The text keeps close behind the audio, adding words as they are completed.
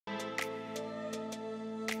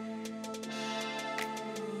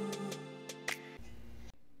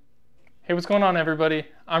Hey, what's going on everybody?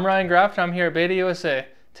 I'm Ryan Graft and I'm here at Beta USA.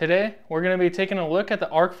 Today, we're going to be taking a look at the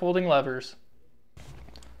arc folding levers.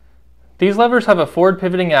 These levers have a forward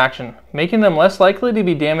pivoting action, making them less likely to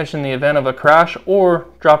be damaged in the event of a crash or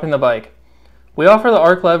dropping the bike. We offer the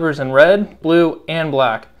arc levers in red, blue, and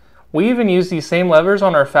black. We even use these same levers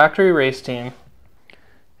on our factory race team.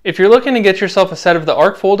 If you're looking to get yourself a set of the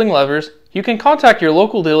arc folding levers, you can contact your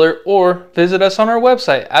local dealer or visit us on our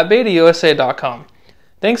website at betausa.com.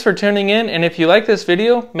 Thanks for tuning in, and if you like this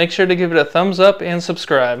video, make sure to give it a thumbs up and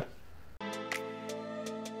subscribe.